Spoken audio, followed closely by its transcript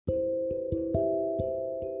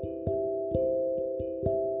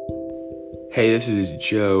Hey, this is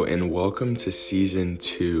Joe, and welcome to Season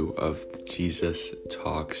 2 of the Jesus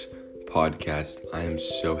Talks podcast. I am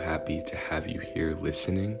so happy to have you here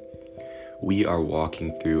listening. We are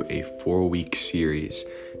walking through a 4-week series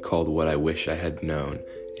called What I Wish I Had Known,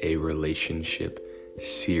 a relationship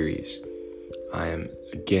series. I am,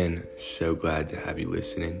 again, so glad to have you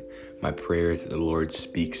listening. My prayer is that the Lord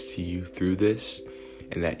speaks to you through this,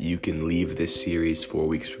 and that you can leave this series 4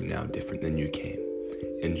 weeks from now different than you came.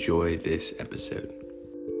 Enjoy this episode.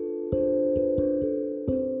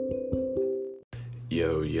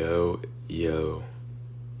 Yo.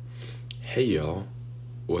 Hey y'all,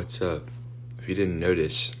 what's up? If you didn't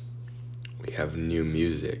notice, we have new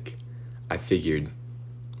music. I figured,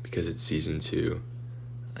 because it's season 2,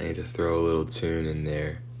 I need to throw a little tune in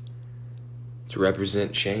there to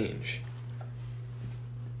represent change.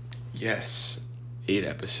 Yes, 8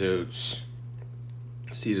 episodes.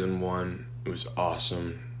 Season 1, it was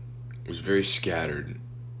awesome. It was very scattered,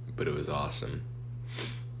 but it was awesome.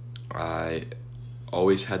 I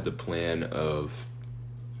always had the plan of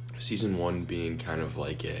season 1 being kind of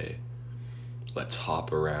like a let's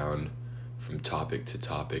hop around from topic to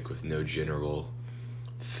topic with no general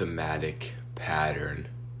thematic pattern.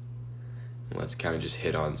 And let's kind of just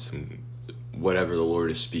hit on some whatever the Lord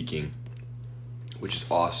is speaking, which is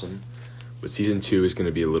awesome. But season 2 is going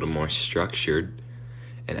to be a little more structured.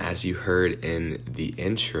 And as you heard in the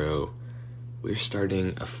intro, we're starting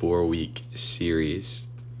a 4-week series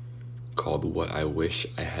called What I Wish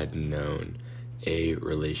I Had Known, a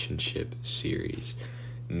relationship series.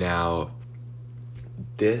 Now,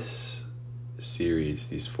 this series,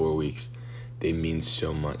 these 4 weeks, they mean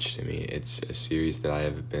so much to me. It's a series that I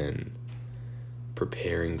have been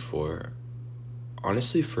preparing for,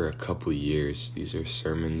 honestly, for a couple years. These are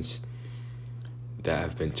sermons that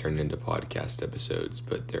have been turned into podcast episodes,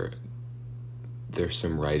 but there's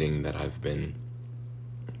some writing that I've been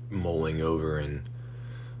mulling over and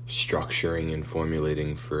structuring and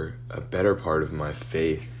formulating for a better part of my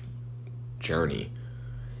faith journey.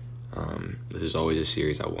 This is always a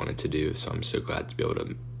series I wanted to do, so I'm so glad to be able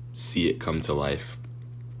to see it come to life.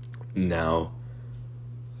 Now,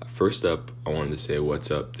 first up, I wanted to say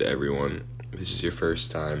what's up to everyone. If this is your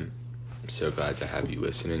first time, I'm so glad to have you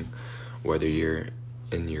listening. Whether you're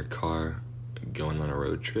in your car going on a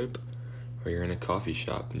road trip or you're in a coffee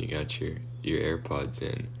shop and you got your AirPods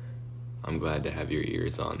in, I'm glad to have your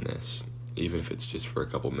ears on this. Even if it's just for a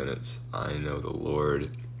couple minutes, I know the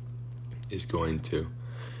Lord is going to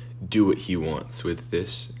do what He wants with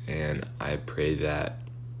this, and I pray that,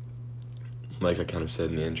 like I kind of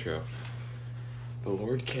said in the intro, the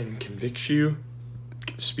Lord can convict you,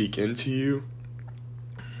 can speak into you,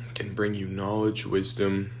 can bring you knowledge,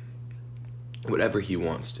 wisdom, whatever He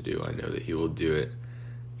wants to do. I know that He will do it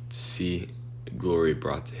to see glory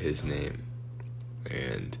brought to His name.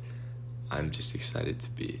 And I'm just excited to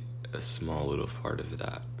be a small little part of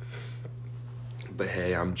that. But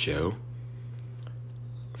hey, I'm Joe.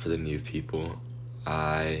 For the new people,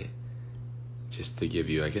 just to give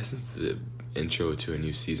you, I guess it's the intro to a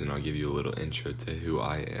new season, I'll give you a little intro to who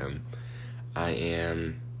I am. I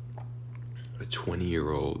am a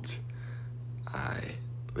 20-year-old. I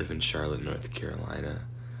live in Charlotte, North Carolina.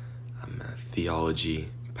 I'm a theology,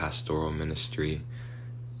 pastoral ministry,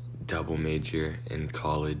 double major in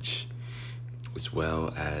college, as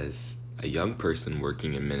well as a young person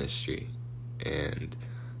working in ministry. And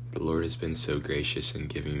the Lord has been so gracious in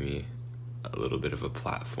giving me a little bit of a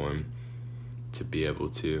platform to be able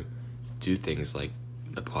to do things like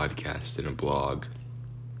a podcast and a blog.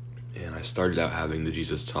 And I started out having the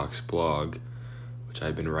Jesus Talks blog, which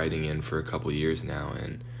I've been writing in for a couple years now,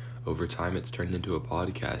 and over time it's turned into a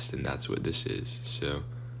podcast, and that's what this is. So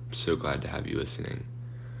I'm so glad to have you listening.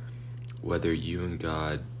 Whether you and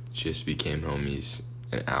God just became homies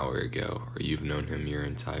an hour ago, or you've known Him your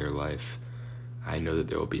entire life, I know that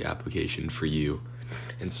there will be application for you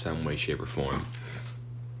in some way, shape, or form.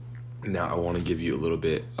 Now, I want to give you a little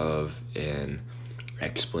bit of an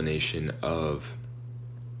explanation of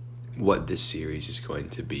what this series is going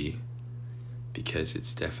to be, because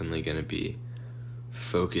it's definitely going to be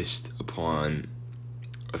focused upon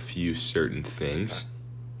a few certain things.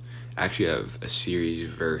 Actually, I have a series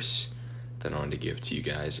verse that I want to give to you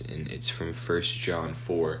guys, and it's from 1 John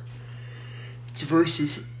 4. It's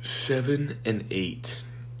verses 7 and 8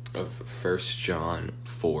 of 1 John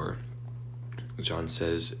 4. John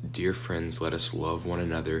says, "Dear friends, let us love one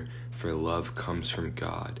another, for love comes from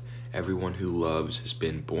God. Everyone who loves has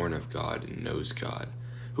been born of God and knows God.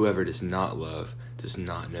 Whoever does not love does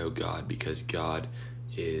not know God, because God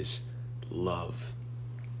is love."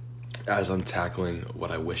 As I'm tackling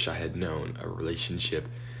what I wish I had known, a relationship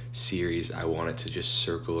series, I wanted to just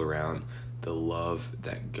circle around the love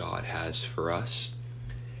that God has for us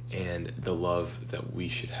and the love that we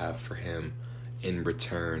should have for him in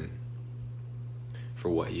return for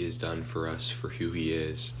what he has done for us, for who he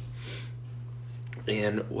is.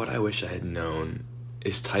 And what I wish I had known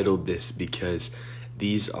is titled this because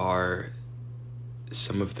these are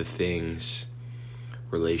some of the things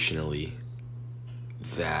relationally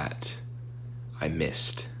that I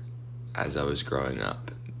missed as I was growing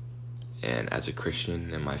up. And as a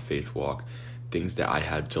Christian in my faith walk, things that I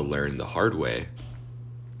had to learn the hard way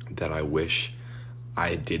that I wish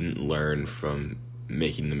I didn't learn from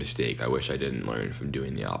making the mistake. I wish I didn't learn from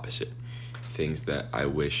doing the opposite. Things that I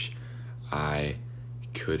wish I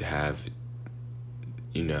could have,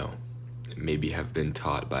 maybe have been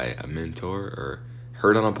taught by a mentor or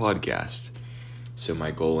heard on a podcast. So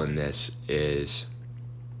my goal in this is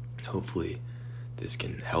hopefully this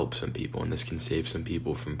can help some people and this can save some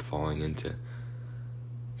people from falling into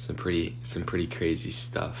some pretty crazy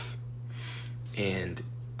stuff. And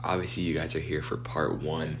obviously you guys are here for part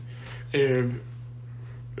 1, and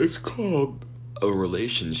it's called a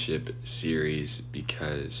relationship series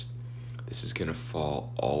because this is going to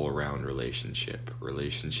fall all around relationship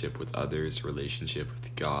with others, relationship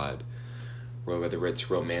with God, whether it's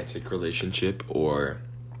romantic relationship or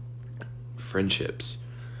friendships.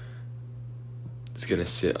 It's going to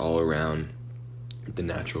sit all around the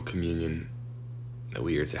natural communion that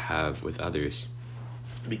we are to have with others,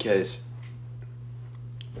 because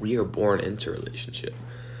we are born into relationship.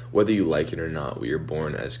 Whether you like it or not, we are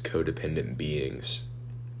born as codependent beings,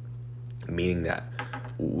 meaning that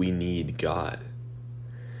we need God.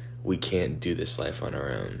 We can't do this life on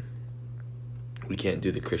our own. We can't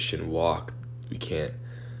do the Christian walk. We can't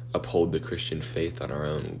uphold the Christian faith on our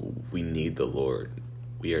own. We need the Lord.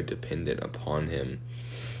 We are dependent upon him,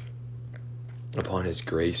 upon his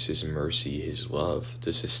grace, his mercy, his love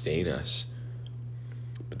to sustain us.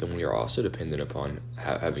 But then we are also dependent upon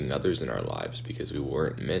having others in our lives, because we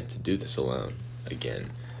weren't meant to do this alone.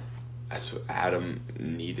 Again, that's what Adam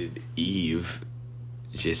needed Eve,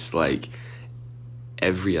 just like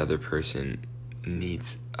every other person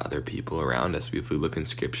needs other people around us. If we look in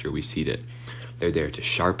Scripture, we see that they're there to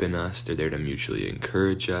sharpen us, they're there to mutually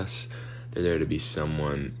encourage us, they're there to be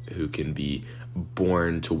someone who can be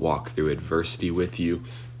born to walk through adversity with you.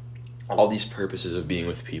 All these purposes of being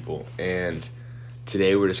with people. And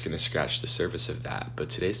today we're just going to scratch the surface of that. But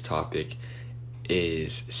today's topic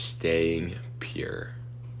is staying pure.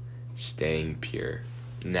 Staying pure.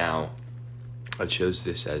 Now, I chose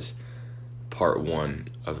this as part 1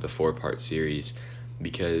 of the 4-part series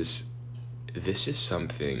because this is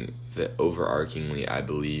something that overarchingly I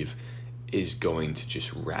believe is going to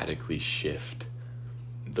just radically shift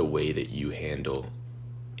the way that you handle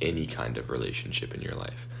any kind of relationship in your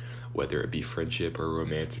life, whether it be friendship or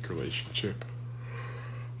romantic relationship.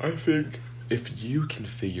 I think if you can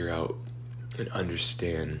figure out and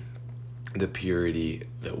understand the purity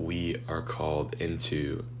that we are called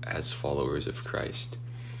into as followers of Christ,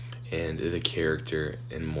 and the character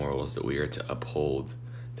and morals that we are to uphold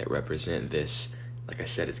that represent this, like I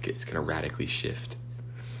said, it's going to radically shift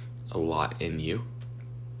a lot in you,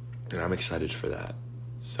 and I'm excited for that.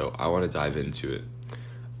 So I want to dive into it.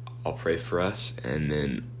 I'll pray for us, and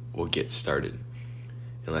then we'll get started.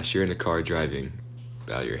 Unless you're in a car driving,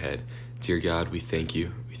 bow your head. Dear God, we thank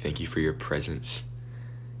you. We thank you for your presence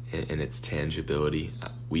and its tangibility.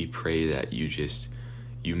 We pray that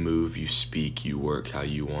you move, you speak, you work how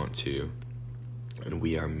you want to. And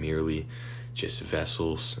we are merely just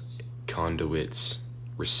vessels, conduits,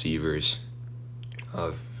 receivers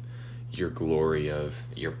of your glory, of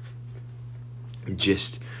your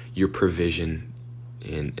provision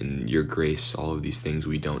and your grace, all of these things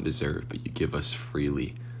we don't deserve, but you give us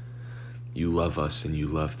freely. You love us and you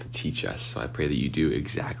love to teach us. So I pray that you do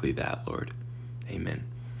exactly that, Lord. Amen.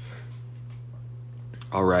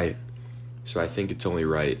 All right. So I think it's only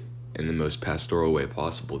right in the most pastoral way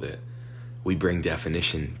possible that we bring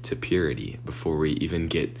definition to purity before we even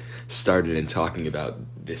get started in talking about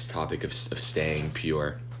this topic of staying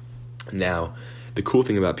pure. Now, the cool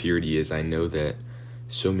thing about purity is I know that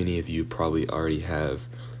so many of you probably already have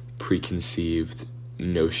preconceived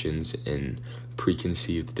notions and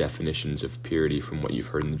preconceived definitions of purity from what you've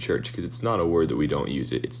heard in the church, because it's not a word that we don't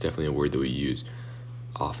use. It's definitely a word that we use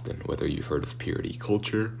often, whether you've heard of purity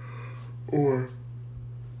culture or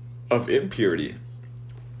of impurity.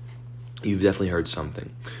 You've definitely heard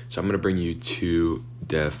something. So I'm going to bring you 2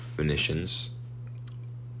 definitions.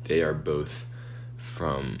 They are both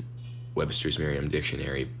from Webster's Merriam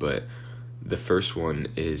Dictionary, but the first one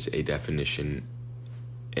is a definition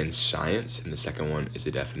in science, and the second one is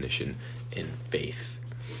a definition in faith.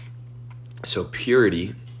 So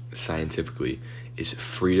purity, scientifically, is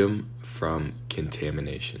freedom from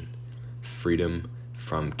contamination. Freedom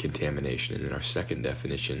from contamination. And then our second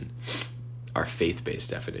definition, our faith-based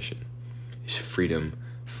definition, is freedom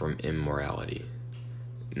from immorality.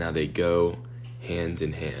 Now they go hand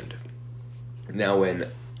in hand. Now when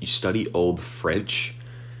you study Old French,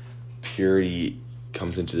 purity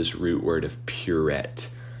comes into this root word of purette,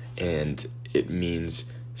 and it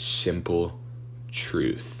means simple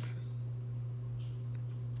truth.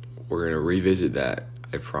 We're going to revisit that,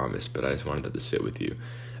 I promise, but I just wanted that to sit with you.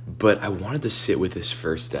 But I wanted to sit with this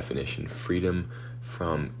first definition, freedom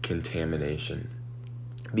from contamination,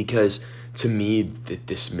 because to me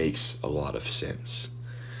this makes a lot of sense.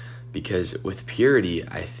 Because with purity,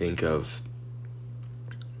 I think of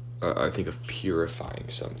purifying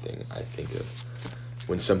something. I think of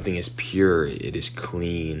when something is pure, it is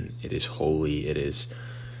clean, it is holy, it is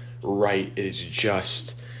right, it is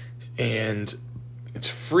just, and it's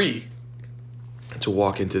free to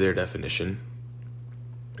walk into their definition.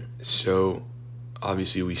 So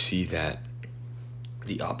obviously we see that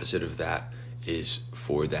the opposite of that is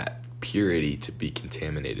for that purity to be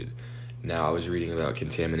contaminated. Now, I was reading about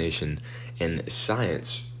contamination in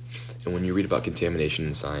science, and when you read about contamination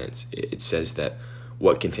in science, it says that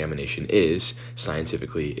what contamination is,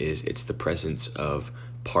 scientifically, is it's the presence of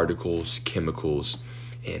particles, chemicals,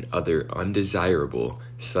 and other undesirable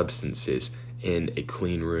substances in a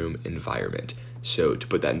clean room environment. So to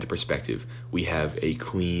put that into perspective, we have a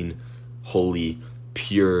clean, holy,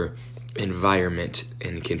 pure environment,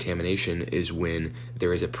 and contamination is when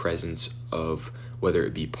there is a presence of, whether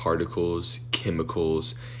it be particles,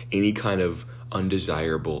 chemicals, any kind of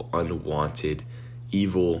undesirable, unwanted,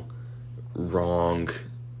 evil, wrong,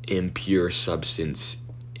 impure substance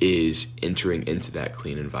is entering into that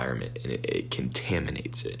clean environment, and it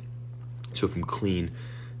contaminates it. So from clean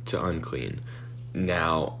to unclean.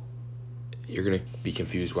 Now, you're going to be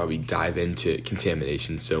confused why we dive into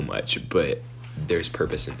contamination so much, but there's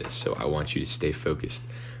purpose in this, so I want you to stay focused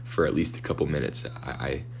for at least a couple minutes.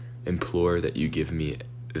 I implore that you give me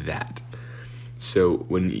that. So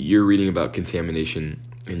when you're reading about contamination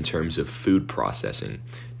in terms of food processing,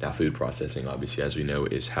 now food processing, obviously, as we know,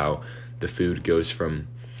 is how the food goes from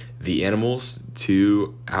the animals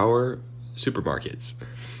to our supermarkets.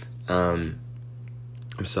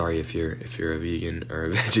 I'm sorry if you're a vegan or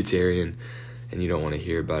a vegetarian and you don't want to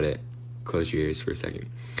hear about it. Close your ears for a second.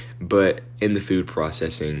 But in the food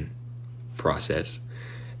processing process,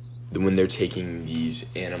 when they're taking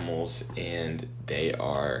these animals and they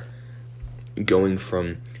are going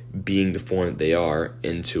from being the form that they are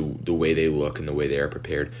into the way they look and the way they are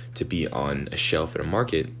prepared to be on a shelf at a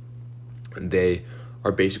market, they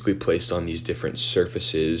are basically placed on these different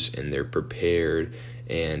surfaces, and they're prepared,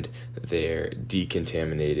 and they're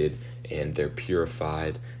decontaminated, and they're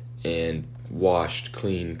purified, and washed,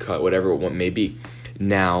 clean, cut, whatever it may be.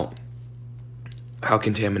 Now, how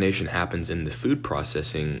contamination happens in the food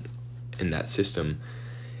processing in that system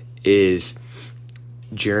is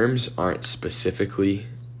germs aren't specifically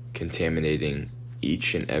contaminating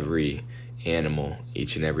each and every animal,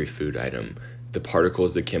 each and every food item. The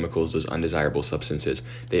particles, the chemicals, those undesirable substances,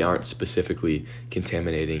 they aren't specifically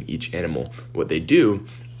contaminating each animal. What they do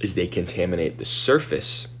is they contaminate the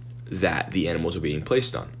surface that the animals are being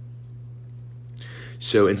placed on.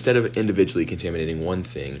 So instead of individually contaminating one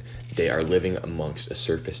thing, they are living amongst a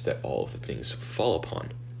surface that all of the things fall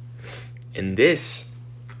upon. And this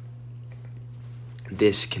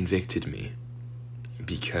convicted me,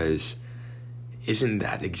 because isn't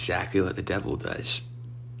that exactly what the devil does?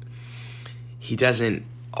 He doesn't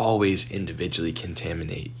always individually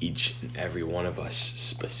contaminate each and every one of us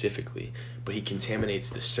specifically, but he contaminates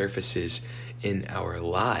the surfaces in our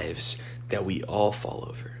lives that we all fall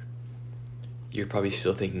over. You're probably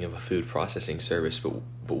still thinking of a food processing service, but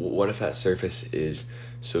what if that surface is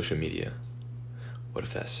social media? What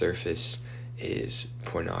if that surface is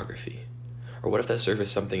pornography? Or what if that surface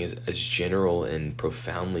is something as general and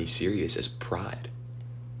profoundly serious as pride?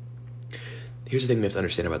 Here's the thing we have to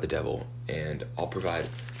understand about the devil, and I'll provide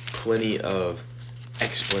plenty of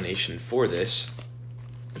explanation for this,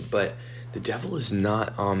 but the devil is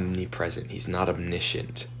not omnipresent. He's not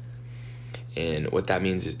omniscient. And what that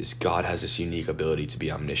means is God has this unique ability to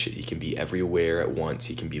be omniscient. He can be everywhere at once.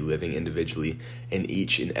 He can be living individually in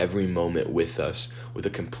each and every moment with us, with a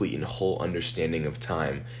complete and whole understanding of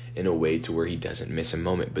time, in a way to where he doesn't miss a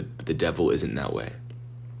moment. But the devil isn't that way.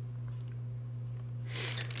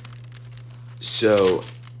 So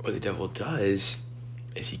what the devil does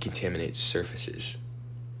is he contaminates surfaces.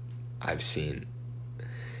 I've seen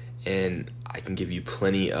And I can give you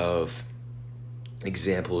plenty of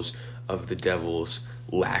examples of the devil's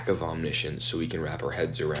lack of omniscience so we can wrap our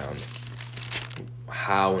heads around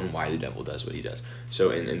how and why the devil does what he does.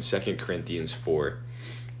 So in 2 Corinthians 4,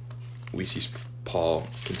 we see Paul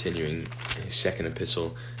continuing his second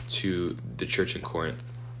epistle to the church in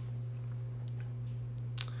Corinth.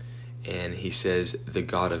 And he says, "The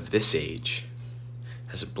God of this age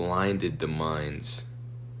has blinded the minds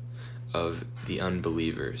of the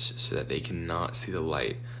unbelievers so that they cannot see the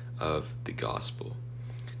light of the gospel.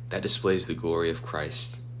 That displays the glory of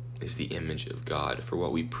Christ is the image of God. For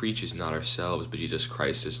what we preach is not ourselves, but Jesus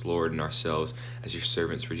Christ as Lord, and ourselves as your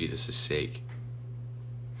servants for Jesus' sake.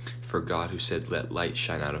 For God, who said, 'Let light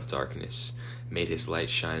shine out of darkness,' made his light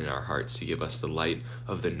shine in our hearts to give us the light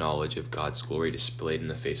of the knowledge of God's glory displayed in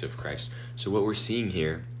the face of Christ." So what we're seeing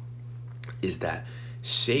here is that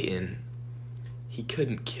Satan, he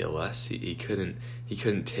couldn't kill us. He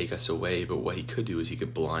couldn't take us away, but what he could do is he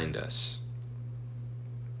could blind us.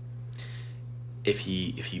 If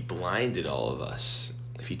he blinded all of us,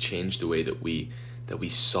 if he changed the way that we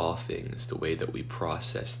saw things, the way that we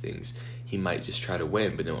process things, he might just try to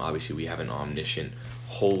win. But then obviously we have an omniscient,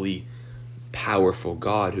 holy, powerful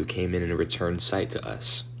God who came in and returned sight to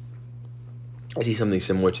us. I see something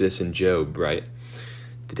similar to this in Job, right?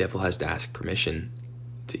 The devil has to ask permission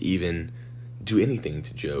to even do anything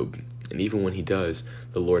to Job. And even when he does,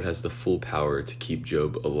 the Lord has the full power to keep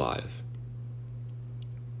Job alive.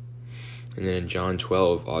 And then in John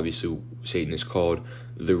 12, obviously Satan is called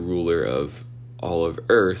the ruler of all of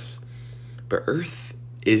earth. But earth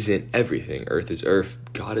isn't everything. Earth is earth.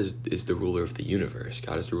 God is the ruler of the universe.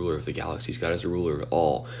 God is the ruler of the galaxies. God is the ruler of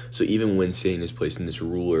all. So even when Satan is placed in this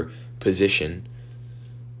ruler position,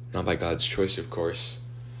 not by God's choice, of course,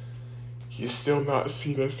 he's still not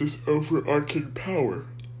seen as this overarching power.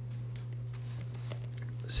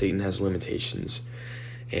 Satan has limitations,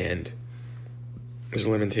 and his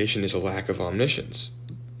limitation is a lack of omniscience.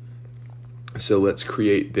 So let's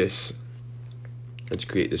create this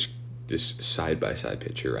side-by-side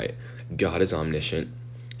picture, right? God is omniscient,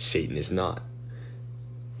 Satan is not.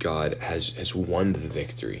 God has won the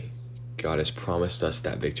victory. God has promised us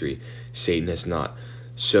that victory. Satan has not.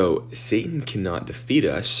 So Satan cannot defeat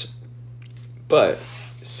us, but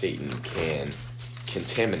Satan can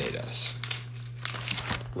contaminate us,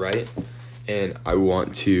 right? And I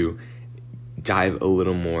want to dive a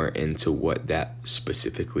little more into what that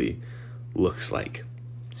specifically looks like.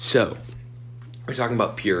 So, we're talking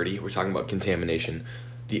about purity, we're talking about contamination.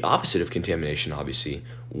 The opposite of contamination, obviously,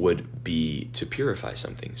 would be to purify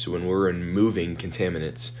something. So when we're removing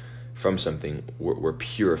contaminants from something, we're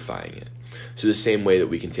purifying it. So the same way that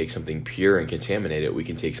we can take something pure and contaminate it, we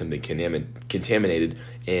can take something contaminated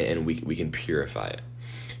and we can purify it.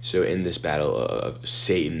 So in this battle of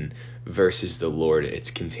Satan versus the Lord, it's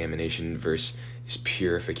contamination versus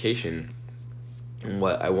purification. And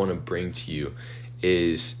what I want to bring to you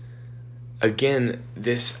is, again,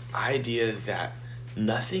 this idea that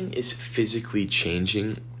nothing is physically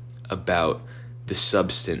changing about the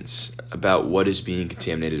substance, about what is being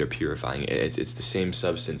contaminated or purifying. It's the same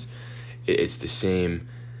substance. It's the same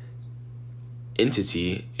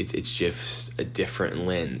entity. It's just a different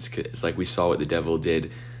lens. It's like we saw what the devil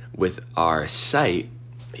did with our sight.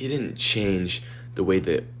 He didn't change the way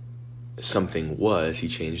that something was. He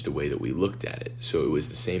changed the way that we looked at it. So it was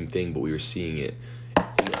the same thing, but we were seeing it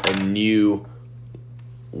in a new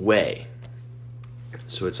way.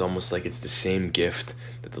 So it's almost like it's the same gift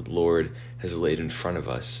that the Lord has laid in front of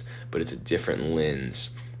us, but it's a different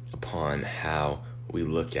lens upon how we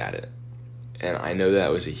look at it. And I know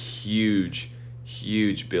that was a huge,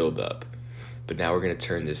 huge buildup, but now we're going to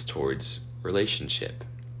turn this towards relationship,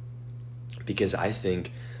 because I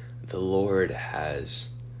think the Lord has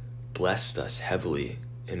blessed us heavily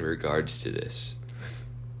in regards to this.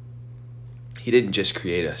 He didn't just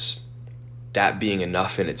create us, that being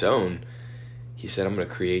enough in its own. He said, I'm going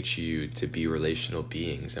to create you to be relational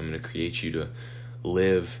beings. I'm going to create you to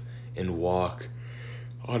live and walk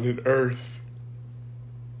on an earth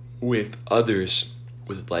with others,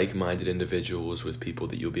 with like-minded individuals, with people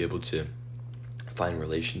that you'll be able to find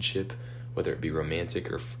relationship, whether it be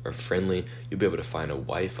romantic or friendly. You'll be able to find a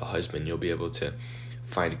wife, a husband. You'll be able to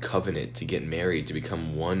find covenant, to get married, to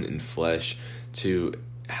become one in flesh, to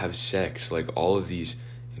have sex, like all of these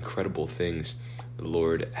incredible things the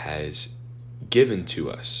Lord has given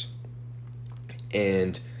to us.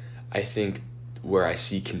 And I think where I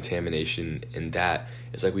see contamination in that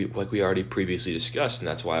is like we already previously discussed, and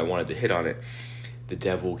that's why I wanted to hit on it. The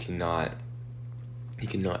devil cannot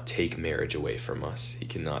take marriage away from us. He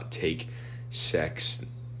cannot take sex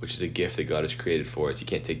which is a gift that God has created for us. He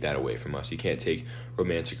can't take that away from us. He can't take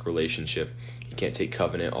romantic relationship. He can't take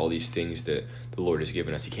covenant, all these things that the Lord has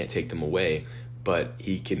given us. He can't take them away, but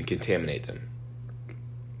he can contaminate them.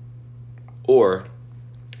 Or,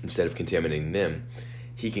 instead of contaminating them,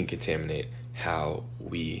 he can contaminate how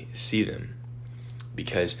we see them.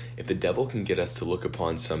 Because if the devil can get us to look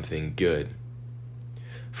upon something good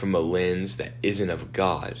from a lens that isn't of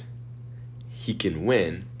God, he can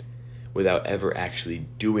win without ever actually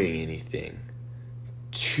doing anything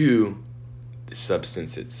to the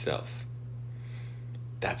substance itself.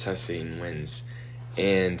 That's how Satan wins.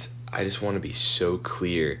 And I just want to be so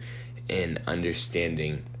clear in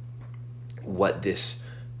understanding what this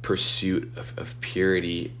pursuit of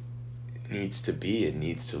purity needs to be and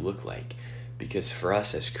needs to look like. Because for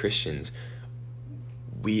us as Christians,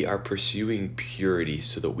 we are pursuing purity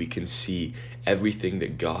so that we can see everything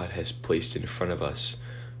that God has placed in front of us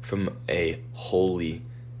from a holy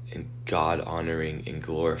and God-honoring and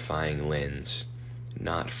glorifying lens,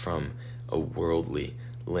 not from a worldly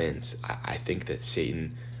lens. I think that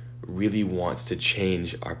Satan really wants to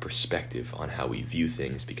change our perspective on how we view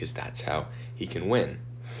things, because that's how he can win.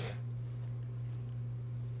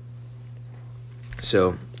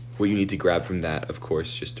 So what you need to grab from that, of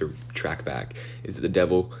course, just to track back, is that the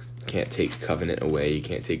devil can't take covenant away. He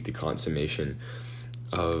can't take the consummation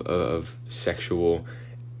of sexual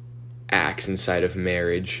acts inside of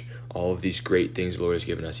marriage, all of these great things the Lord has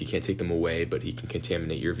given us. He can't take them away, but he can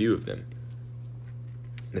contaminate your view of them.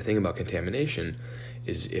 And the thing about contamination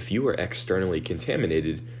is, if you are externally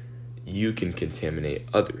contaminated, you can contaminate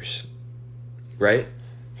others, right?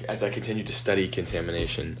 As I continue to study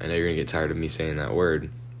contamination, I know you're going to get tired of me saying that word,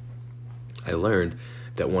 I learned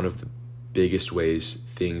that one of the biggest ways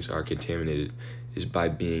things are contaminated is by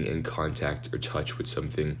being in contact or touch with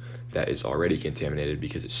something that is already contaminated,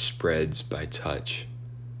 because it spreads by touch.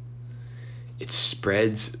 It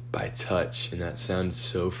spreads by touch, and that sounds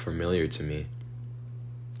so familiar to me.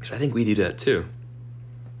 Because I think we do that too.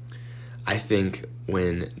 I think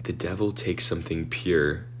when the devil takes something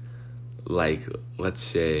pure, like, let's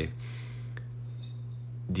say,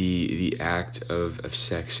 the act of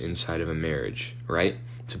sex inside of a marriage, right?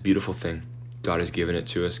 It's a beautiful thing. God has given it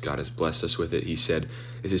to us. God has blessed us with it. He said,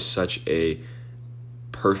 this is such a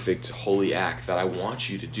perfect, holy act that I want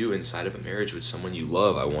you to do inside of a marriage with someone you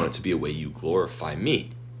love. I want it to be a way you glorify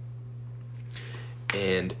me.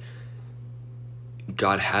 And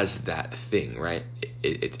God has that thing, right?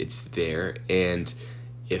 It's there. And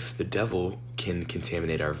if the devil can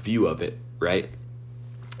contaminate our view of it, right?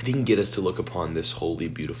 If he can get us to look upon this holy,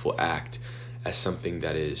 beautiful act as something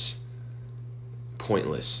that is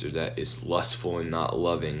pointless, or that is lustful and not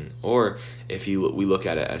loving, or if we look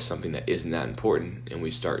at it as something that isn't that important, and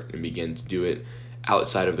we start and begin to do it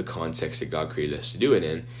outside of the context that God created us to do it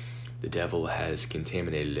in, the devil has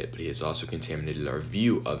contaminated it, but he has also contaminated our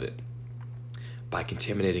view of it by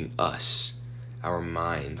contaminating us, our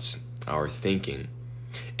minds, our thinking.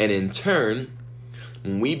 And in turn,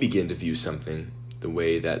 when we begin to view something the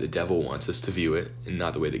way that the devil wants us to view it, and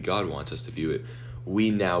not the way that God wants us to view it,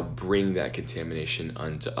 we now bring that contamination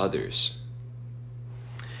unto others.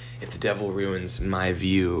 If the devil ruins my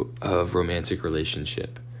view of romantic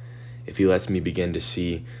relationship, if he lets me begin to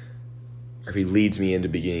see, or if he leads me into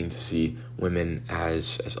beginning to see women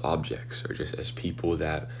as objects, or just as people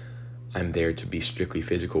that I'm there to be strictly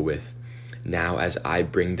physical with, now as I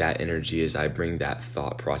bring that energy, as I bring that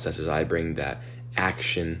thought process, as I bring that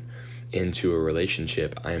action into a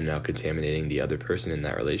relationship, I am now contaminating the other person in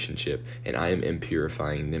that relationship, and I am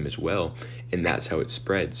impurifying them as well, and that's how it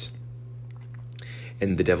spreads.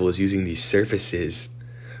 And the devil is using these surfaces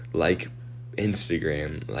like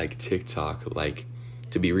Instagram, like TikTok, like,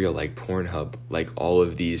 to be real, like Pornhub, like all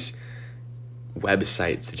of these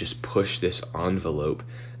websites to just push this envelope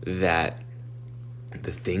that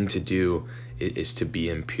the thing to do is to be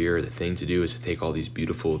impure. The thing to do is to take all these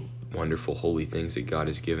beautiful, wonderful, holy things that God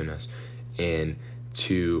has given us and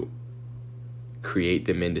to create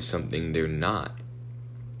them into something they're not.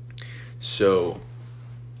 So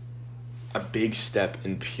a big step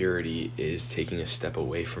in purity is taking a step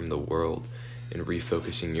away from the world and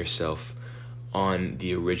refocusing yourself on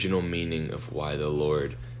the original meaning of why the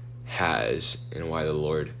Lord has and why the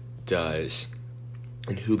Lord does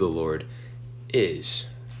and who the Lord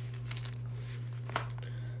is.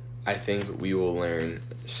 I think we will learn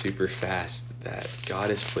super fast that God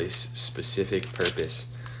has placed specific purpose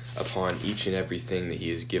upon each and everything that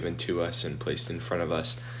he has given to us and placed in front of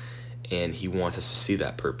us, and he wants us to see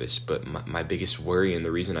that purpose. But my biggest worry, and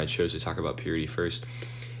the reason I chose to talk about purity first,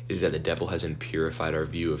 is that the devil has impurified our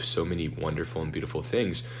view of so many wonderful and beautiful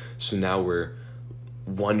things. So now we're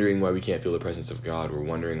wondering why we can't feel the presence of God. We're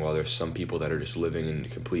wondering why there's some people that are just living in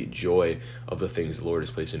complete joy of the things the Lord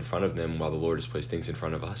has placed in front of them, while the Lord has placed things in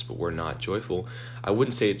front of us, but we're not joyful. I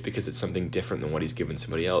wouldn't say it's because it's something different than what he's given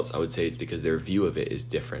somebody else. I would say it's because their view of it is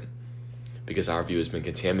different, because our view has been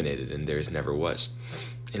contaminated and theirs never was.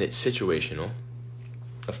 And it's situational,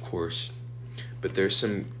 of course, but there's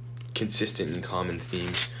some consistent and common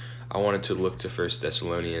themes. I wanted to look to 1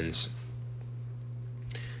 Thessalonians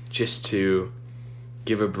just to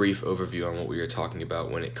give a brief overview on what we were talking about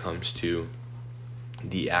when it comes to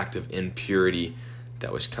the act of impurity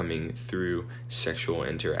that was coming through sexual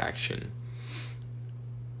interaction.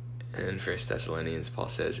 And in 1 Thessalonians, Paul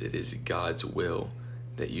says, it is God's will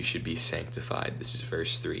that you should be sanctified. This is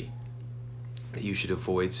verse 3. That you should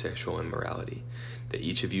avoid sexual immorality. That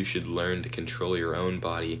each of you should learn to control your own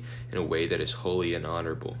body in a way that is holy and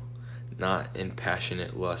honorable, not in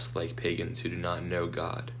passionate lust like pagans who do not know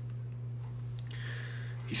God.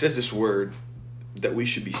 He says this word that we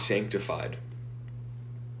should be sanctified.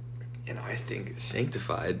 And I think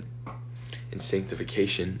sanctified and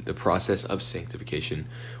sanctification, the process of sanctification,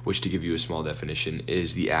 which, to give you a small definition,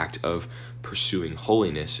 is the act of pursuing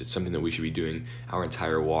holiness. It's something that we should be doing our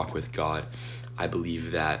entire walk with God. I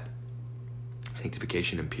believe that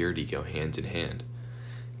sanctification and purity go hand in hand,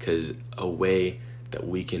 because a way that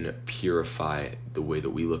we can purify the way that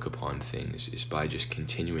we look upon things is by just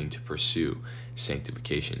continuing to pursue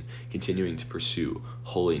sanctification, continuing to pursue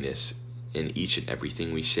holiness in each and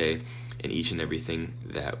everything we say, in each and everything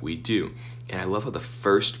that we do. And I love how the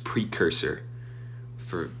first precursor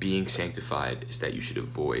for being sanctified is that you should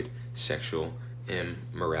avoid sexual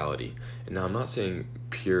immorality. And now I'm not saying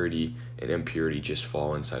purity and impurity just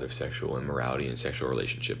fall inside of sexual immorality and sexual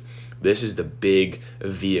relationship. This is the big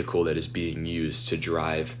vehicle that is being used to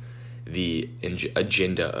drive the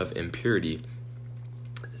agenda of impurity.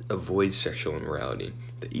 Avoid sexual immorality,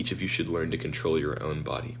 that each of you should learn to control your own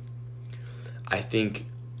body. I think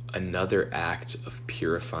another act of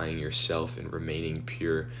purifying yourself and remaining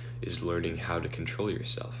pure is learning how to control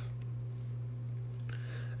yourself.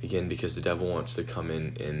 Again, because the devil wants to come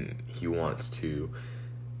in and he wants to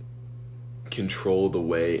control the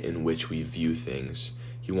way in which we view things.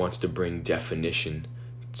 He wants to bring definition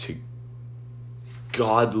to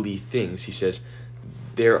godly things. He says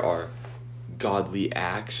there are godly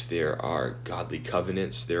acts, there are godly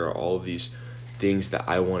covenants, there are all of these things that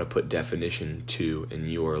I want to put definition to in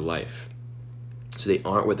your life. So they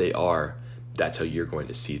aren't what they are, that's how you're going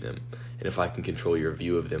to see them. And if I can control your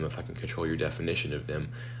view of them, if I can control your definition of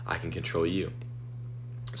them, I can control you.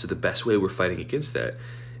 So the best way we're fighting against that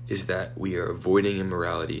is that we are avoiding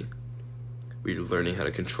immorality. We're learning how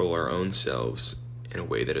to control our own selves in a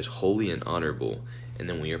way that is holy and honorable. And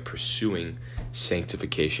then we are pursuing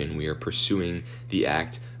sanctification. We are pursuing the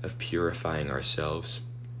act of purifying ourselves.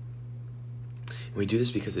 And we do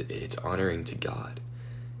this because it's honoring to God.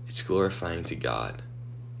 It's glorifying to God.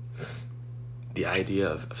 The idea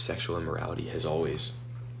of sexual immorality has always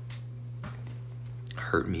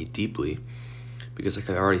hurt me deeply because, like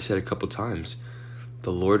I already said a couple times,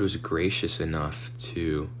 the Lord was gracious enough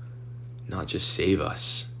to not just save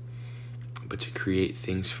us, but to create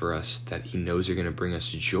things for us that he knows are going to bring us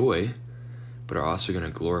joy, but are also going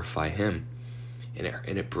to glorify him.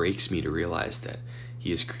 And it breaks me to realize that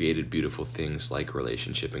he has created beautiful things like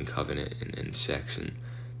relationship and covenant and sex, and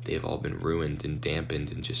they have all been ruined and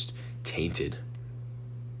dampened and just tainted,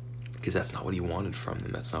 because that's not what he wanted from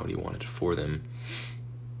them. That's not what he wanted for them.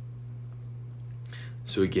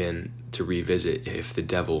 So again, to revisit, if the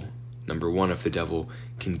devil, number one, if the devil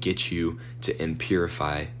can get you to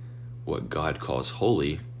impurify what God calls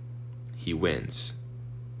holy, he wins.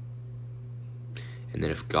 And then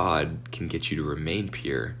if God can get you to remain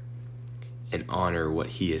pure and honor what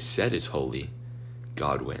he has said is holy,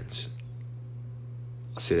 God wins.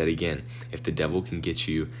 I'll say that again. If the devil can get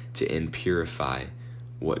you to impurify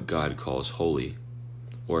what God calls holy,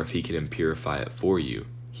 or if he can impurify it for you,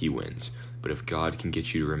 he wins. But if God can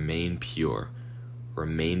get you to remain pure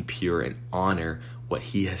and honor what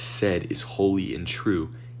he has said is holy and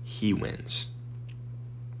true, he wins.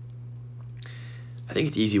 I think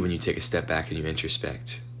it's easy when you take a step back and you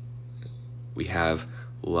introspect. We have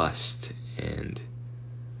lust and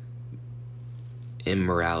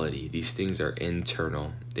immorality. These things are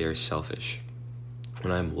internal. They are selfish.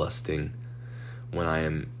 When I'm lusting, when I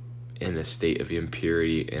am in a state of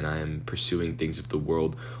impurity and I am pursuing things of the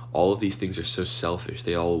world, all of these things are so selfish.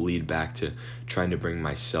 They all lead back to trying to bring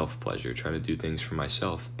myself pleasure, trying to do things for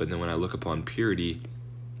myself. But then when I look upon purity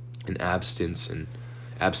and abstinence and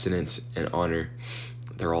honor,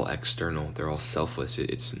 they're all external. They're all selfless.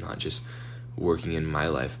 It's not just working in my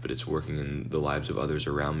life, but it's working in the lives of others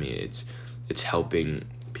around me. It's helping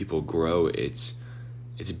people grow. It's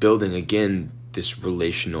building, again, this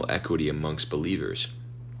relational equity amongst believers.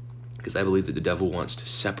 Because I believe that the devil wants to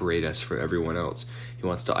separate us from everyone else. He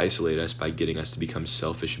wants to isolate us by getting us to become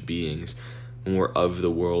selfish beings. When we're of the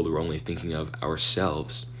world, we're only thinking of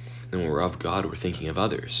ourselves. And when we're of God, we're thinking of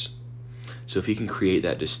others. So if he can create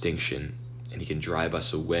that distinction and he can drive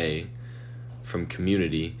us away from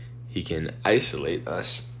community, he can isolate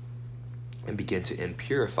us and begin to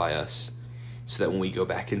impurify us, so that when we go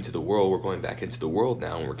back into the world, we're going back into the world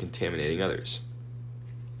now and we're contaminating others.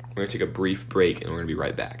 We're going to take a brief break and we're going to be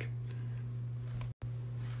right back.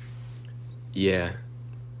 Yeah,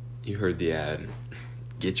 you heard the ad.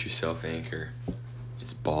 Get yourself Anchor.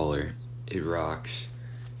 It's baller. It rocks.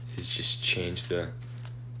 It's just changed the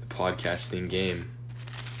podcasting game,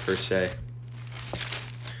 per se.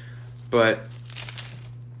 But,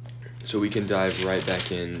 so we can dive right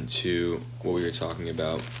back into what we were talking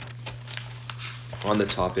about. On the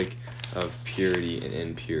topic of purity and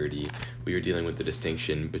impurity, we are dealing with the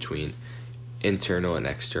distinction between internal and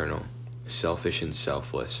external, selfish and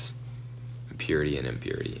selfless, purity and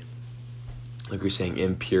impurity. Like we're saying,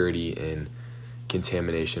 impurity and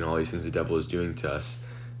contamination, all these things the devil is doing to us,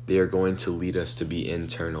 they are going to lead us to be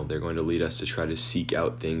internal. They're going to lead us to try to seek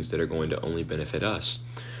out things that are going to only benefit us.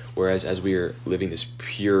 Whereas as we are living this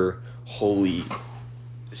pure, holy,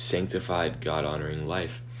 sanctified, God-honoring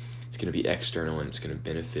life, it's going to be external and it's going to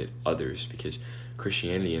benefit others, because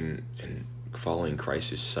Christianity and following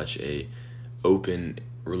Christ is such a open,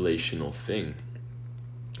 relational thing.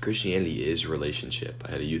 Christianity is relationship.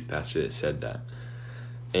 I had a youth pastor that said that.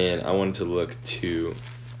 And I wanted to look to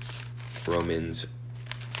Romans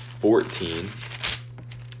 14.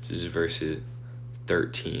 This is verses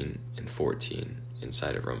 13 and 14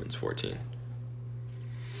 inside of Romans 14.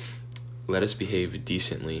 Let us behave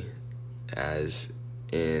decently as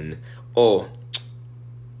in...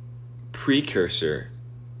 precursor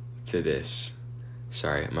to this.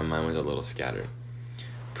 Sorry, my mind was a little scattered.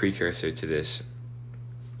 Precursor to this,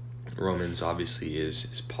 Romans obviously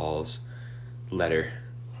is Paul's letter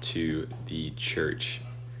to the church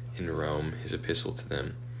in Rome, his epistle to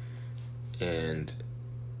them, and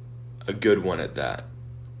a good one at that.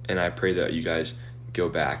 And I pray that you guys go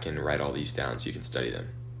back and write all these down so you can study them.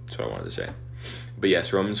 That's what I wanted to say. But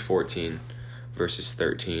yes, Romans 14, verses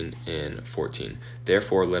 13 and 14.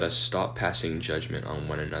 Therefore, let us stop passing judgment on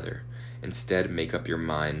one another. Instead, make up your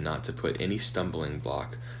mind not to put any stumbling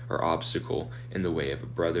block or obstacle in the way of a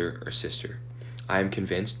brother or sister. I am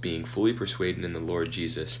convinced, being fully persuaded in the Lord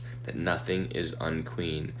Jesus, that nothing is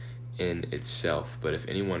unclean in itself, but if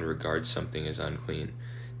anyone regards something as unclean,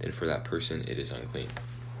 then for that person it is unclean.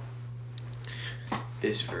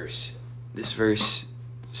 This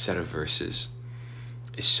set of verses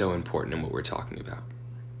is so important in what we're talking about.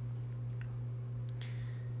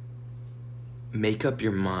 Make up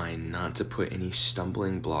your mind not to put any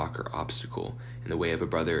stumbling block or obstacle in the way of a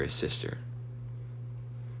brother or a sister.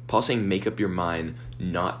 Paul's saying make up your mind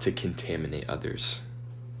not to contaminate others.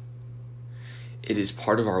 It is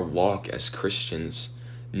part of our walk as Christians,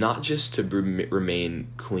 not just to remain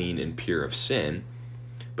clean and pure of sin,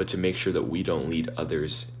 but to make sure that we don't lead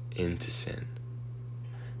others into sin.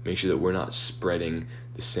 Make sure that we're not spreading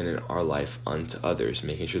the sin in our life unto others,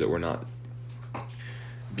 making sure that we're not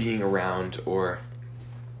being around or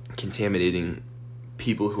contaminating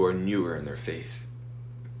people who are newer in their faith.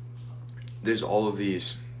 There's all of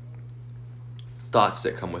these thoughts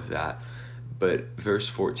that come with that, but verse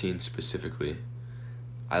 14 specifically,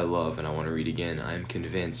 I love, and I want to read again. I am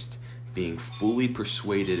convinced, being fully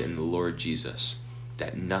persuaded in the Lord Jesus,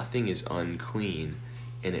 that nothing is unclean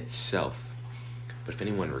in itself. But if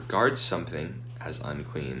anyone regards something as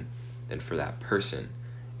unclean, then for that person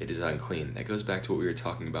it is unclean. That goes back to what we were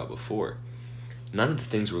talking about before. None of the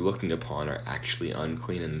things we're looking upon are actually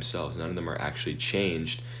unclean in themselves. None of them are actually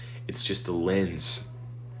changed. It's just a lens.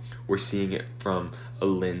 We're seeing it from a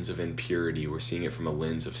lens of impurity. We're seeing it from a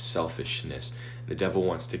lens of selfishness. The devil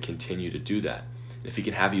wants to continue to do that. And if he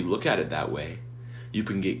can have you look at it that way, you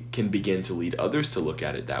can begin to lead others to look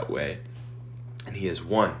at it that way. And he has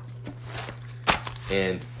won.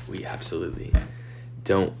 And we absolutely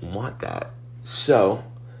don't want that. So,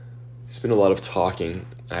 it's been a lot of talking.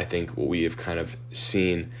 I think what we have kind of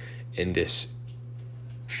seen in this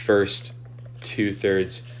first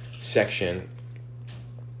 2/3 section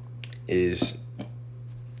is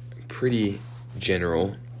pretty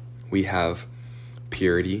general. We have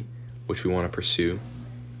purity, which we want to pursue,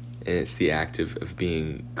 and it's the act of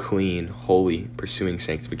being clean, holy, pursuing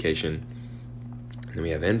sanctification. And then we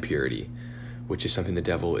have impurity, which is something the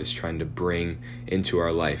devil is trying to bring into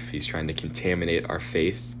our life. He's trying to contaminate our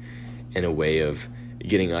faith in a way of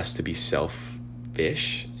getting us to be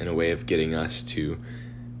selfish, in a way of getting us to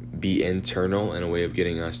be internal, in a way of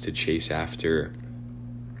getting us to chase after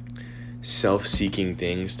self-seeking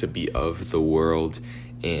things, to be of the world,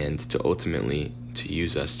 and to ultimately to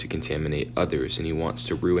use us to contaminate others. And he wants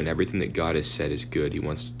to ruin everything that God has said is good. He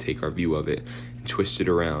wants to take our view of it and twist it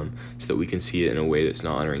around so that we can see it in a way that's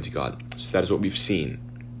not honoring to God. So that is what we've seen.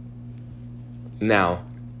 Now,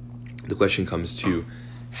 the question comes to,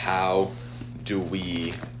 how do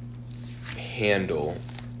we handle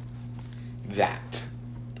that?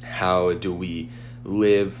 How do we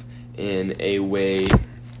live in a way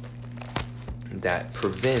that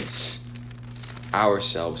prevents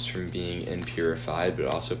ourselves from being impurified, but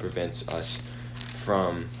also prevents us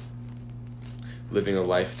from living a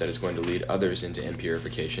life that is going to lead others into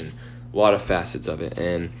impurification? A lot of facets of it.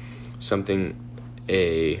 And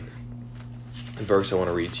a verse I want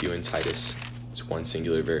to read to you in Titus, it's one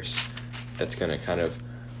singular verse that's going to kind of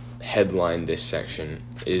headline this section,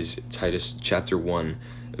 is Titus chapter 1,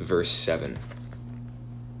 verse 7.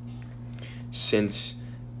 Since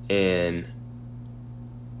an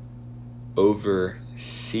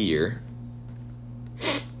overseer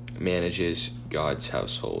manages God's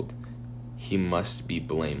household, he must be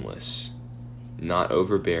blameless, not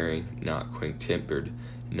overbearing, not quick-tempered,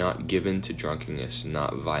 not given to drunkenness,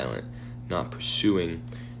 not violent, not pursuing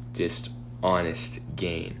dishonest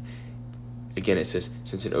gain. Again, it says,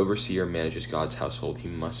 since an overseer manages God's household, he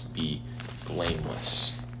must be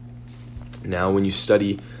blameless. Now, when you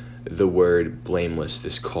study the word blameless,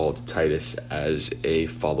 this called Titus as a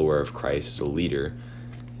follower of Christ, as a leader,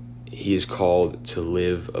 he is called to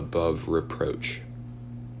live above reproach.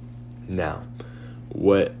 Now,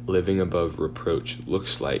 what living above reproach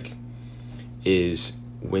looks like is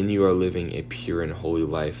when you are living a pure and holy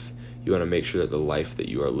life, you want to make sure that the life that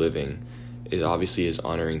you are living is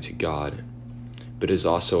honoring to God, but is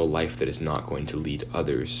also a life that is not going to lead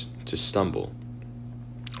others to stumble.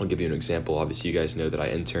 I'll give you an example. Obviously, you guys know that I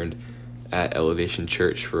interned at Elevation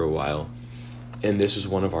Church for a while, and this was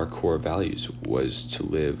one of our core values, was to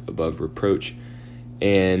live above reproach.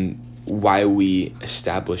 And why we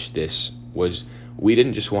established this was we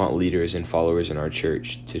didn't just want leaders and followers in our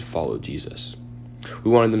church to follow Jesus. We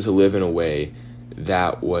wanted them to live in a way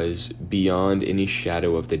that was beyond any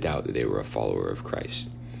shadow of the doubt that they were a follower of Christ,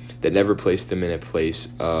 that never placed them in a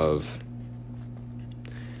place of,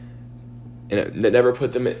 that never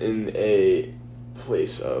put them in a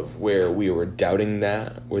place of where we were doubting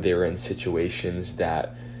that, where they were in situations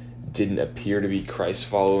that didn't appear to be Christ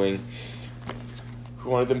following.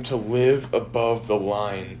 We wanted them to live above the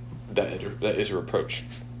line that is reproach.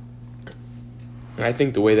 And I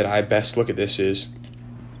think the way that I best look at this is,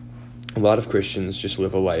 a lot of Christians just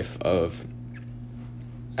live a life of,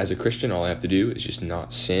 as a Christian, all I have to do is just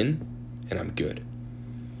not sin, and I'm good.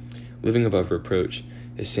 Living above reproach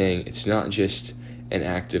is saying it's not just an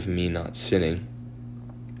act of me not sinning,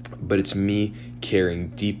 but it's me caring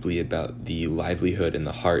deeply about the livelihood and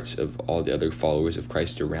the hearts of all the other followers of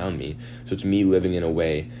Christ around me. So it's me living in a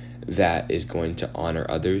way that is going to honor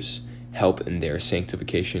others, help in their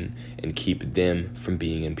sanctification, and keep them from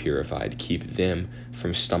being impurified, keep them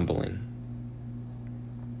from stumbling.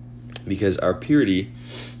 Because our purity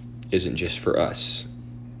isn't just for us.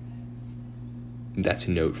 That's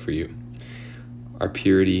a note for you. Our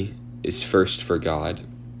purity is first for God,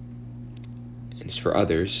 and it's for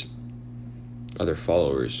others, other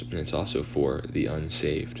followers, and it's also for the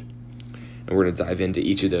unsaved. And we're going to dive into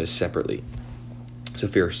each of those separately. So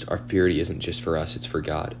first, our purity isn't just for us, it's for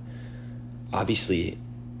God. Obviously,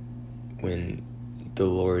 when the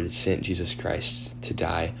Lord sent Jesus Christ to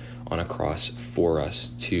die on a cross for us,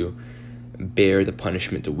 to bear the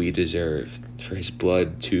punishment that we deserve, for his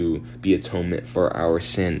blood to be atonement for our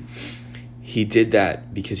sin, he did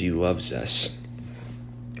that because he loves us.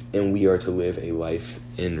 And we are to live a life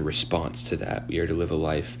in response to that. We are to live a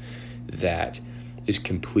life that is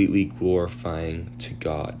completely glorifying to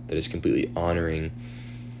God, that is completely honoring,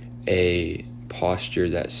 a posture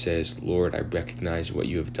that says, Lord, I recognize what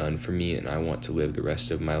you have done for me, and I want to live the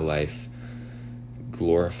rest of my life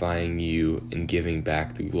glorifying you and giving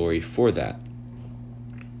back the glory for that.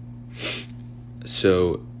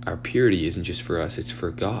 So our purity isn't just for us, it's for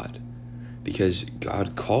God, because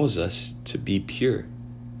God calls us to be pure.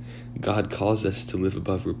 God calls us to live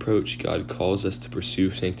above reproach. God calls us to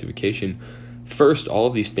pursue sanctification. First, all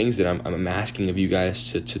of these things that I'm asking of you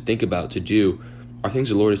guys to think about, to do, are things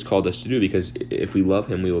the Lord has called us to do, because if we love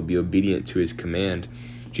him, we will be obedient to his command.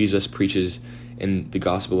 Jesus preaches in the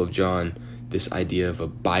Gospel of John this idea of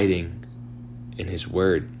abiding in his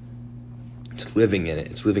word. It's living in it.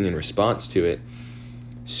 It's living in response to it.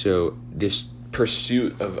 So this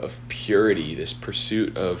pursuit of purity, this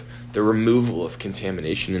pursuit of the removal of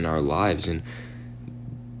contamination in our lives, and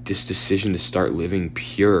this decision to start living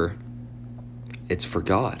pure, it's for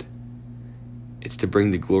God. It's to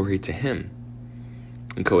bring the glory to him.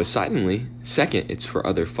 And coincidentally, second, it's for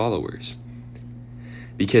other followers.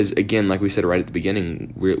 Because again, like we said right at the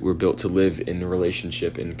beginning, we're built to live in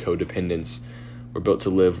relationship, in codependence. We're built to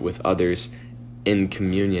live with others in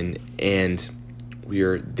communion, and we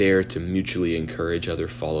are there to mutually encourage other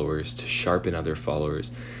followers, to sharpen other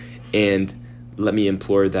followers. And let me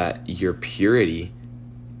implore that your purity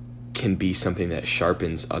can be something that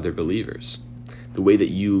sharpens other believers. The way that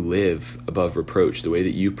you live above reproach, the way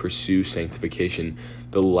that you pursue sanctification,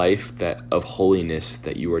 the life of holiness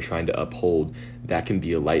that you are trying to uphold, that can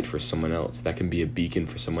be a light for someone else. That can be a beacon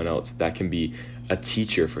for someone else. That can be a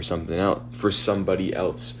teacher for something else, for somebody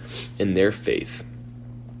else in their faith.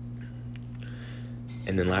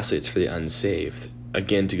 And then lastly, it's for the unsaved.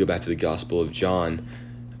 Again, to go back to the Gospel of John,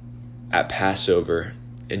 at Passover,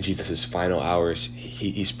 in Jesus' final hours,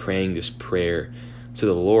 he's praying this prayer to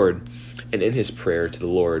the Lord. And in his prayer to the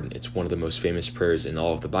Lord, it's one of the most famous prayers in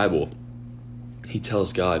all of the Bible. He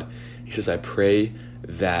tells God, he says, I pray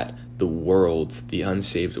that the world, the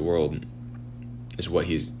unsaved world, is what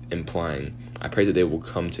he's implying. I pray that they will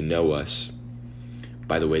come to know us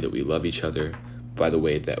by the way that we love each other, by the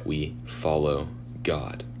way that we follow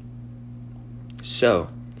God. So,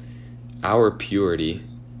 our purity,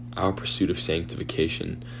 our pursuit of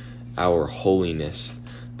sanctification, our holiness,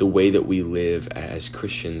 the way that we live as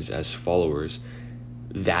Christians, as followers,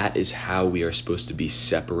 that is how we are supposed to be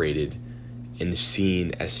separated and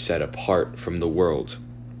seen as set apart from the world.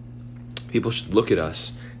 People should look at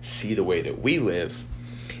us, see the way that we live,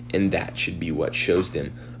 and that should be what shows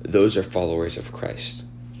them those are followers of Christ.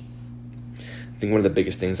 I think one of the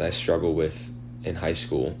biggest things I struggled with in high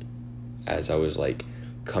school, as I was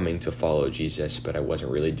coming to follow Jesus, but I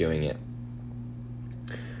wasn't really doing it,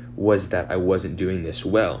 was that I wasn't doing this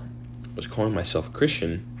well. I was calling myself a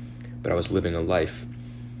Christian, but I was living a life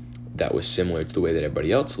that was similar to the way that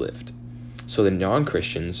everybody else lived. So the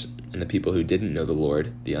non-Christians and the people who didn't know the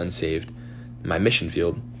Lord, the unsaved, my mission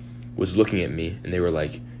field, was looking at me and they were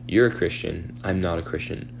like, you're a Christian, I'm not a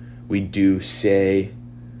Christian. We do say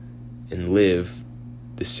and live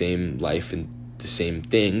the same life and the same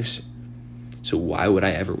things, so why would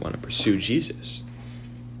I ever want to pursue Jesus?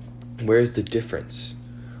 Where's the difference?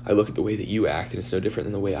 I look at the way that you act, and it's no different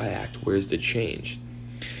than the way I act. Where's the change?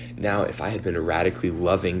 Now, if I had been radically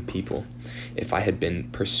loving people, if I had been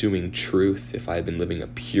pursuing truth, if I had been living a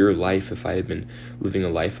pure life, if I had been living a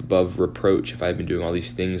life above reproach, if I had been doing all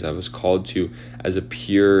these things I was called to as a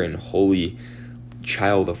pure and holy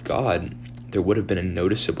child of God, there would have been a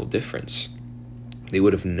noticeable difference. They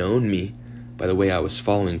would have known me by the way I was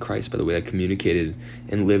following Christ, by the way I communicated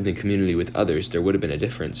and lived in community with others. There would have been a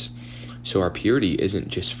difference. So our purity isn't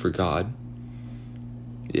just for God.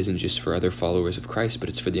 It isn't just for other followers of Christ, but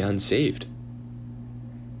it's for the unsaved.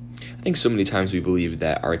 I think so many times we believe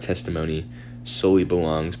that our testimony solely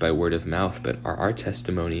belongs by word of mouth, but our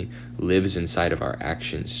testimony lives inside of our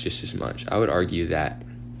actions just as much. I would argue that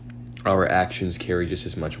our actions carry just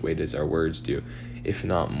as much weight as our words do, if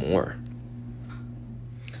not more.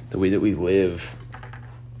 The way that we live,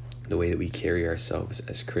 the way that we carry ourselves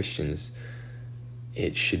as Christians,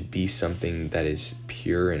 it should be something that is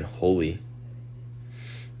pure and holy,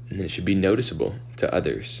 and it should be noticeable to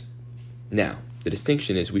others. Now, the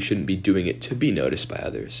distinction is we shouldn't be doing it to be noticed by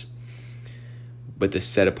others, but the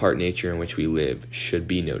set-apart nature in which we live should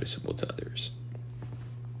be noticeable to others.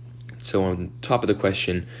 So on top of the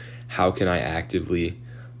question, how can I actively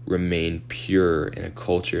remain pure in a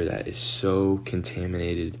culture that is so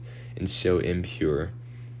contaminated and so impure?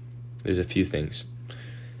 There's a few things.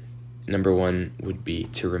 Number one would be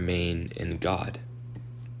to remain in God.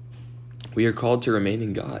 We are called to remain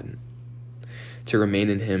in God, to remain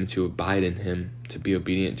in Him, to abide in Him, to be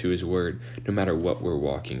obedient to His word, no matter what we're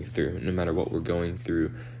walking through, no matter what we're going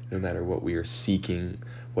through, no matter what we are seeking,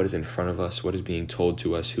 what is in front of us, what is being told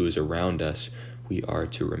to us, who is around us. We are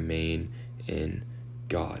to remain in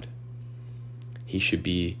God. He should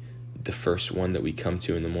be the first one that we come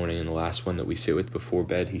to in the morning and the last one that we sit with before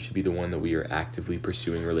bed. He should be the one that we are actively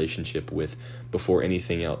pursuing relationship with before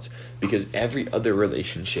anything else. Because every other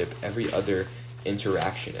relationship, every other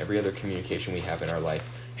interaction, every other communication we have in our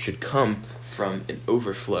life should come from an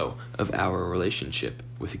overflow of our relationship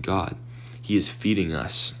with God. He is feeding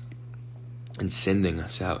us and sending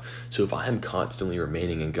us out. So if I am constantly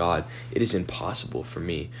remaining in God, it is impossible for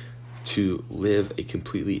me to live a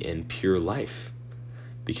completely impure life,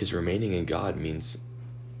 because remaining in God means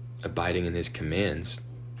abiding in his commands,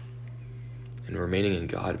 and remaining in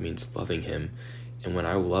God means loving him. And when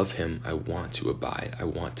I love him, I want to abide. I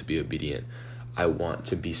want to be obedient. I want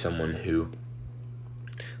to be someone who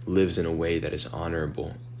lives in a way that is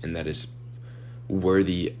honorable and that is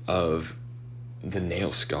worthy of the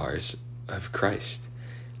nail scars of Christ.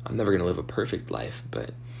 I'm never going to live a perfect life,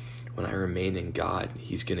 but when I remain in God,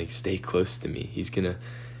 he's going to stay close to me. He's going to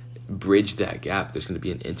bridge that gap. There's going to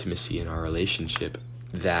be an intimacy in our relationship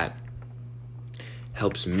that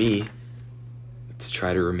helps me to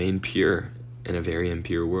try to remain pure in a very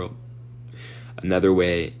impure world. Another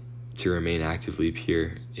way to remain actively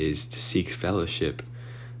pure is to seek fellowship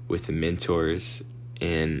with the mentors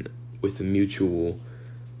and with the mutual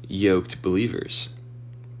yoked believers.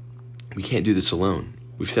 We can't do this alone.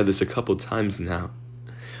 We've said this a couple times now.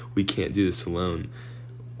 We can't do this alone.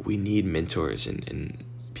 We need mentors and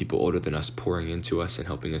people older than us pouring into us and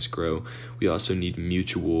helping us grow. We also need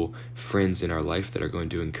mutual friends in our life that are going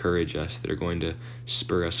to encourage us, that are going to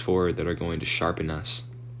spur us forward, that are going to sharpen us.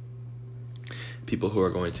 People who are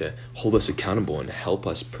going to hold us accountable and help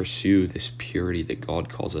us pursue this purity that God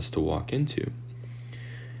calls us to walk into.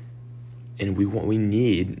 And we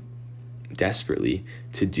need desperately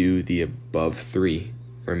to do the above three,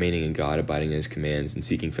 remaining in God, abiding in his commands, and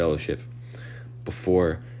seeking fellowship,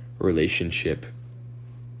 before relationship,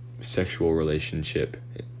 sexual relationship,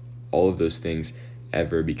 all of those things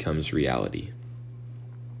ever becomes reality.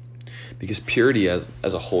 Because purity as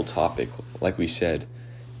a whole topic, like we said,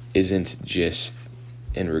 isn't just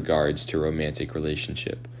in regards to romantic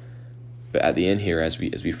relationship. But at the end here, as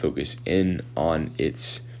we focus in on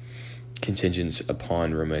its contingents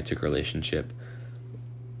upon romantic relationship,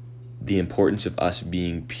 the importance of us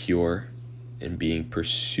being pure and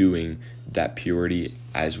pursuing that purity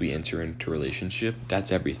as we enter into relationship,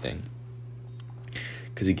 that's everything.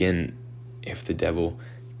 Because again, if the devil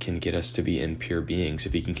can get us to be impure beings,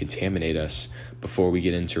 if he can contaminate us before we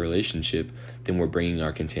get into a relationship, then we're bringing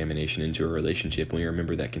our contamination into a relationship. And we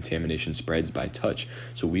remember that contamination spreads by touch.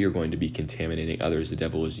 So we are going to be contaminating others. The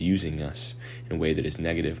devil is using us in a way that is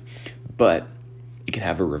negative. But it can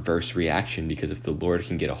have a reverse reaction, because if the Lord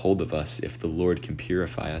can get a hold of us, if the Lord can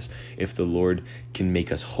purify us, if the Lord can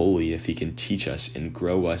make us holy, if he can teach us and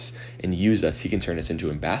grow us and use us, he can turn us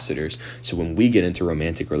into ambassadors. So when we get into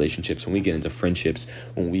romantic relationships, when we get into friendships,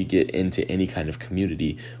 when we get into any kind of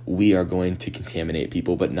community, we are going to contaminate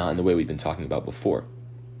people, but not in the way we've been talking about before.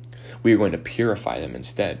 We are going to purify them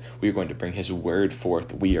instead. We are going to bring his word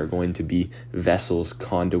forth. We are going to be vessels,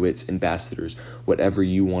 conduits, ambassadors, whatever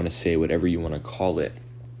you want to say, whatever you want to call it.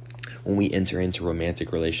 When we enter into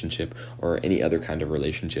romantic relationship or any other kind of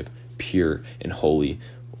relationship, pure and holy,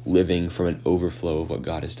 living from an overflow of what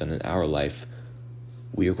God has done in our life,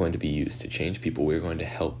 we are going to be used to change people. We are going to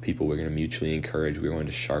help people. We're going to mutually encourage. We are going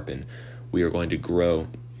to sharpen. We are going to grow.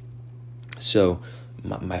 So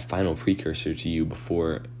my final precursor to you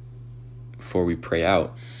before we pray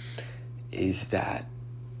out is that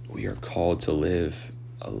we are called to live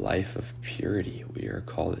a life of purity. We are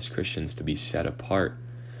called as Christians to be set apart.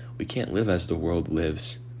 We can't live as the world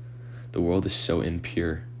lives. The world is so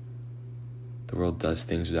impure. The world does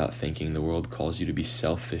things without thinking. The world calls you to be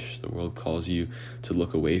selfish. The world calls you to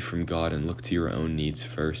look away from God and look to your own needs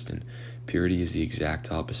first. And purity is the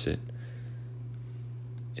exact opposite.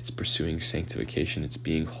 It's pursuing sanctification. It's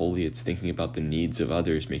being holy. It's thinking about the needs of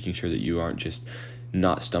others, making sure that you aren't just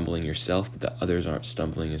not stumbling yourself, but that others aren't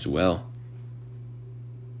stumbling as well.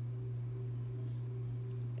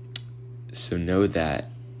 So know that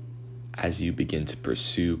as you begin to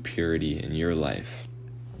pursue purity in your life,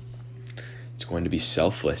 it's going to be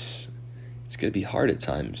selfless. It's going to be hard at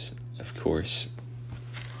times, of course.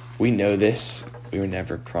 We know this. We were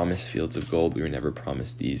never promised fields of gold. We were never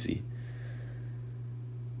promised easy.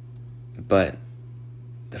 But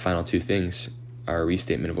the final two things are a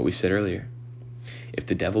restatement of what we said earlier. If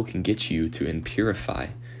the devil can get you to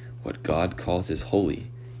impurify what God calls as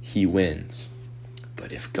holy, he wins.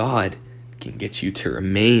 But if God can get you to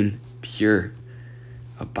remain pure,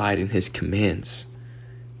 abide in his commands,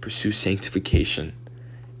 pursue sanctification,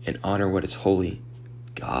 and honor what is holy,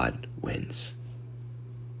 God wins.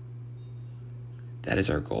 That is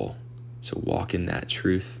our goal. So walk in that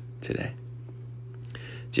truth today.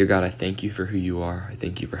 Dear God, I thank you for who you are. I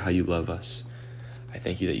thank you for how you love us. I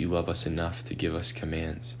thank you that you love us enough to give us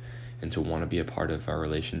commands and to want to be a part of our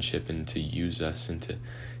relationship and to use us and to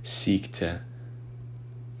seek to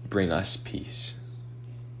bring us peace.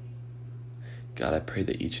 God, I pray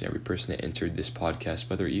that each and every person that entered this podcast,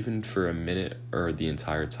 whether even for a minute or the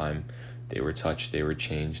entire time They were touched, they were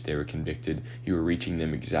changed, they were convicted. You were reaching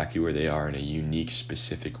them exactly where they are in a unique,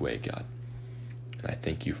 specific way, God. And I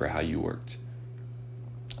thank you for how you worked.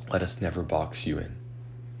 Let us never box you in.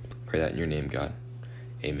 Pray that in your name, God.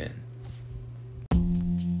 Amen.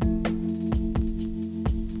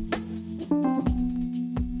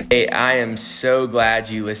 Hey, I am so glad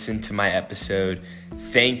you listened to my episode.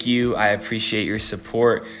 Thank you. I appreciate your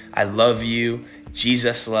support. I love you.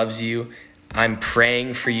 Jesus loves you. I'm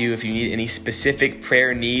praying for you. If you need any specific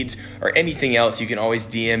prayer needs or anything else, you can always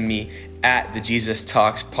DM me at the Jesus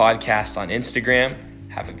Talks podcast on Instagram.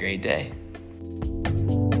 Have a great day.